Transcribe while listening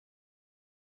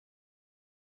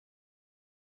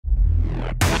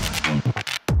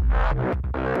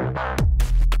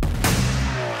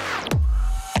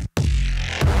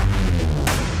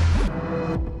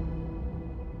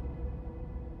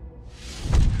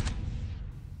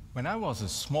When I was a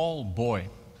small boy,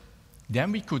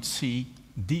 then we could see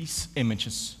these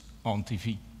images on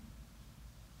TV.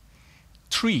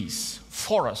 Trees,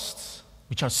 forests,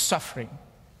 which are suffering,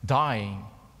 dying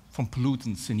from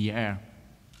pollutants in the air.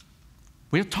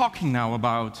 We're talking now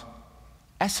about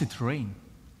acid rain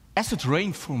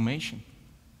formation.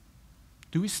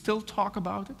 Do we still talk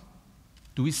about it?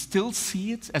 Do we still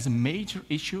see it as a major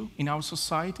issue in our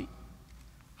society?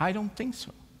 I don't think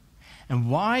so. And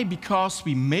why? Because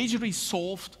we majorly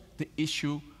solved the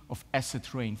issue of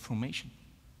acid rain formation.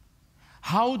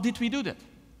 How did we do that?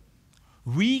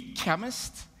 We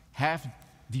chemists have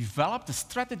developed the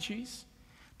strategies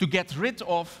to get rid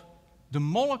of the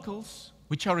molecules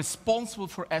which are responsible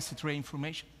for acid rain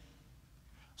formation.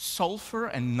 Sulfur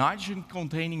and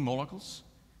nitrogen-containing molecules,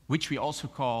 which we also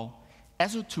call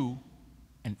SO2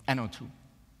 and NO2.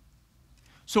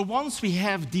 So once we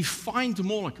have defined the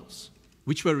molecules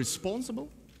which were responsible,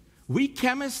 we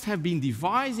chemists have been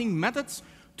devising methods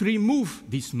to remove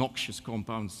these noxious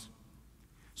compounds.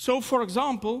 So, for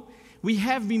example, we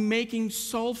have been making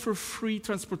sulfur-free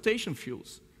transportation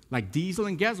fuels, like diesel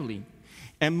and gasoline.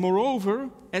 And moreover,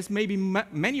 as maybe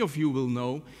many of you will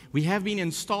know, we have been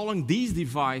installing these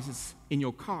devices in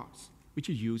your cars, which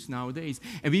you use nowadays.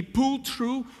 And we pull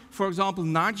through, for example,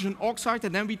 nitrogen oxide,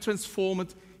 and then we transform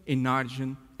it in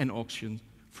nitrogen and oxygen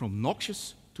from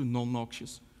noxious to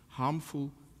non-noxious, harmful,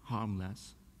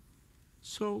 harmless.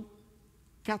 So,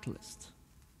 catalysts.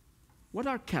 What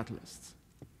are catalysts?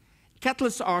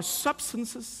 Catalysts are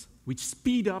substances which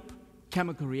speed up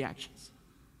chemical reactions.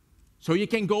 So you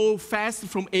can go faster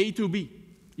from A to B,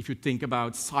 if you think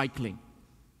about cycling.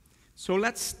 So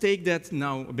let's take that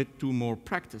now a bit to more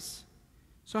practice.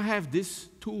 So I have this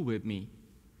tool with me,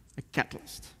 a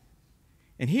catalyst.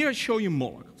 And here I show you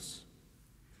molecules.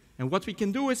 And what we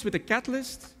can do is with a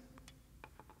catalyst,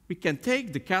 we can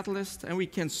take the catalyst and we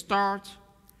can start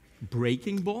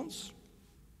breaking bonds,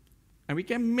 and we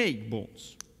can make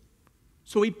bonds.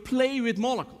 So we play with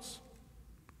molecules.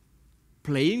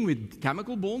 Playing with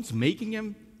chemical bonds, making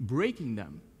them, breaking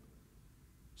them.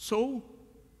 So,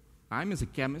 as a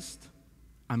chemist,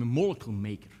 I'm a molecule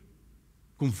maker,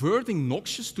 converting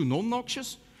noxious to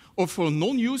non-noxious, or from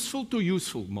non-useful to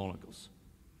useful molecules.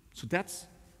 So that's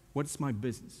what's my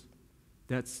business.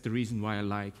 That's the reason why I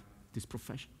like this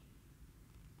profession.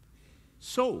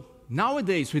 So,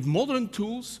 nowadays, with modern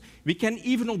tools, we can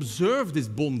even observe this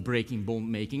bond-breaking,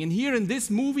 bond-making. And here in this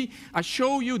movie, I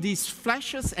show you these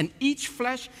flashes, and each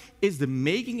flash is the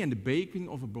making and the breaking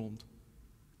of a bond,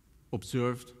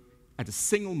 observed at a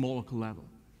single molecule level.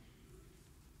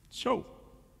 So,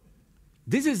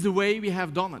 this is the way we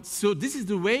have done it. So, this is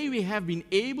the way we have been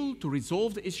able to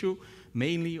resolve the issue,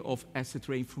 mainly of acid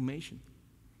rain formation.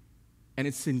 And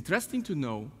it's interesting to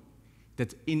know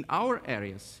that in our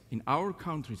areas, in our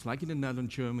countries, like in the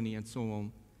Netherlands, Germany, and so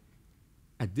on,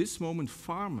 at this moment,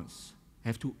 farmers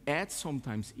have to add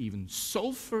sometimes even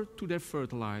sulfur to their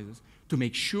fertilizers to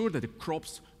make sure that the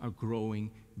crops are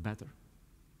growing better.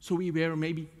 So we were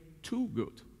maybe too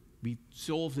good. We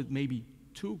solved it maybe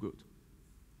too good.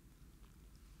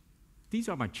 These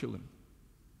are my children.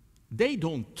 They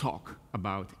don't talk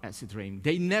about acid rain.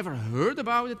 They never heard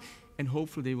about it, and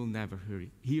hopefully they will never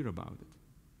hear about it.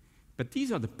 But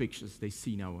these are the pictures they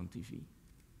see now on TV.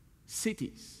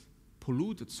 Cities,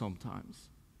 polluted sometimes,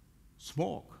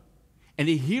 smog. And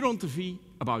they hear on TV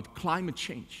about climate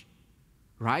change,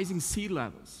 rising sea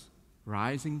levels,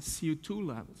 rising CO2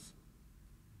 levels.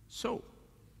 So,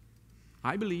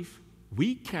 I believe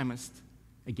we chemists,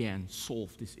 again,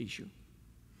 solve this issue.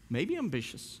 Maybe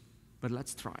ambitious, but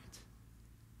let's try it.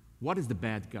 What is the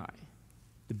bad guy?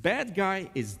 The bad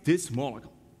guy is this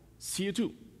molecule,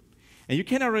 CO2. And you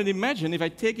can already imagine, if I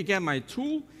take again my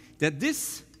tool, that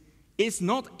this is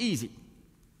not easy.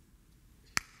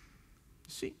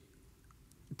 See?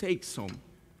 It takes some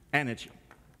energy.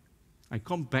 I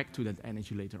come back to that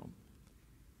energy later on.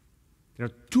 There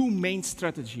are two main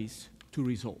strategies to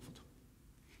resolve it,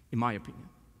 in my opinion.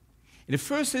 And the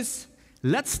first is,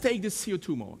 let's take the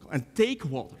CO2 molecule and take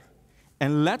water,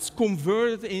 and let's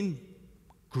convert it in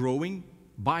growing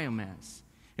biomass.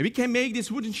 And we can make these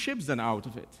wooden ships then out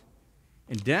of it.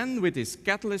 And then with this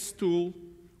catalyst tool,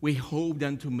 we hope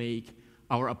then to make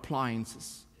our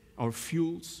appliances, our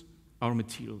fuels, our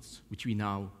materials, which we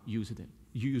now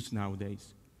use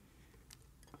nowadays.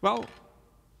 Well,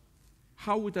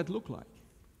 how would that look like?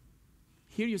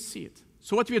 Here you see it.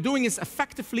 So what we are doing is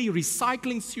effectively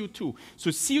recycling CO2.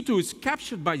 So CO2 is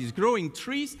captured by these growing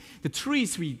trees. The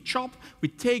trees we chop, we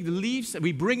take the leaves, and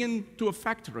we bring into a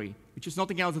factory, which is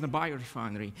nothing else than a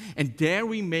biorefinery. And there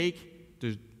we make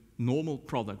the normal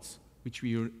products, which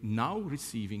we are now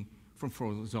receiving from,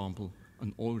 for example,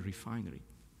 an oil refinery.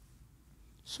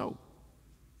 So,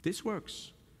 this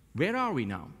works. Where are we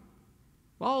now?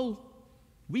 Well,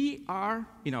 we are,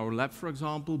 in our lab, for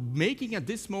example, making at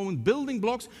this moment building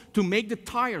blocks to make the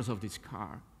tires of this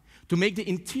car, to make the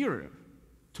interior,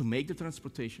 to make the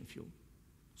transportation fuel.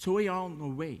 So we are on our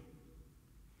way.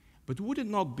 But would it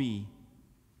not be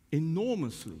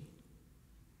enormously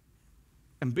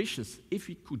ambitious if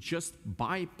we could just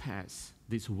bypass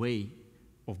this way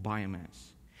of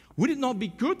biomass? Would it not be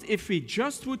good if we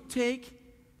just would take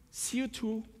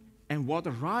CO2 and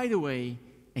water right away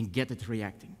and get it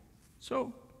reacting?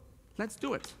 So let's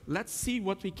do it. Let's see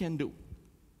what we can do.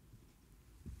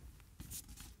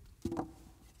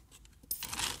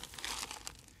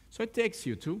 So I take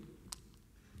CO2,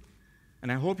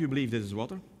 and I hope you believe this is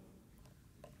water.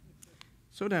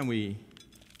 So then we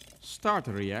start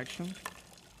the reaction.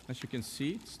 As you can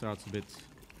see, it starts a bit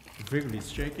vigorously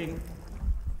shaking.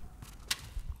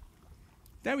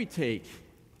 Then we take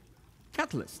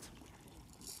catalyst.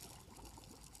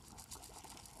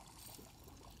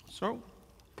 So,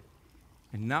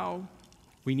 and now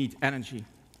we need energy,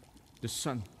 the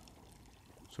sun.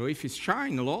 So if you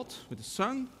shine a lot with the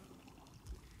sun,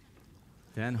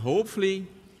 then hopefully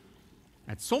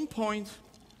at some point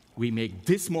we make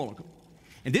this molecule.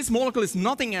 And this molecule is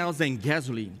nothing else than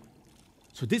gasoline.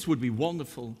 So this would be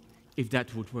wonderful if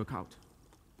that would work out.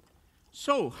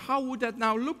 So how would that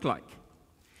now look like?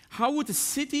 How would the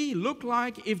city look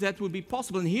like if that would be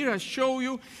possible? And here I show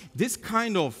you this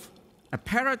kind of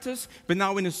apparatus, but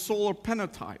now in a solar panel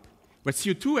type, where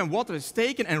CO2 and water is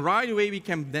taken, and right away we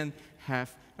can then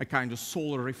have a kind of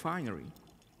solar refinery,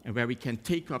 and where we can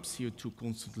take up CO2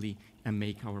 constantly and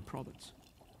make our products.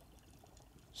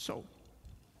 So,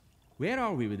 where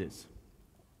are we with this?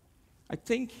 I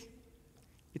think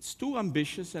it's too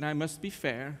ambitious, and I must be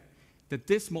fair, that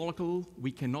this molecule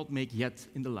we cannot make yet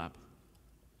in the lab.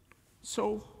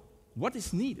 So, what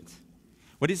is needed?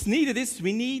 What is needed is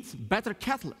we need better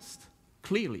catalysts,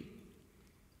 clearly.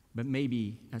 But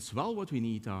maybe as well what we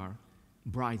need are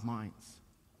bright minds.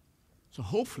 So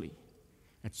hopefully,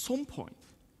 at some point,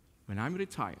 when I'm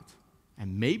retired,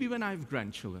 and maybe when I have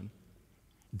grandchildren,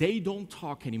 they don't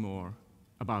talk anymore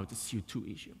about the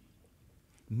CO2 issue.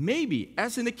 Maybe,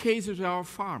 as in the case of our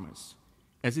farmers,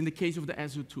 as in the case of the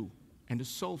SO2 and the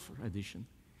sulfur addition,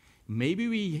 maybe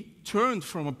we turned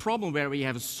from a problem where we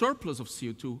have a surplus of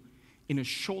CO2 in a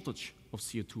shortage of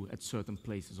CO2 at certain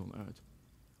places on Earth.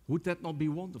 Would that not be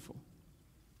wonderful?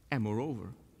 And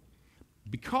moreover,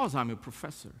 because I'm a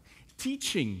professor,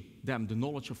 teaching them the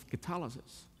knowledge of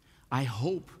catalysis, I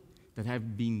hope that I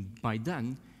have been, by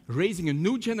then, raising a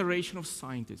new generation of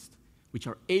scientists which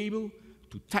are able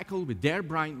to tackle with their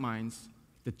bright minds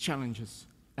the challenges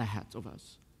ahead of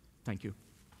us. Thank you.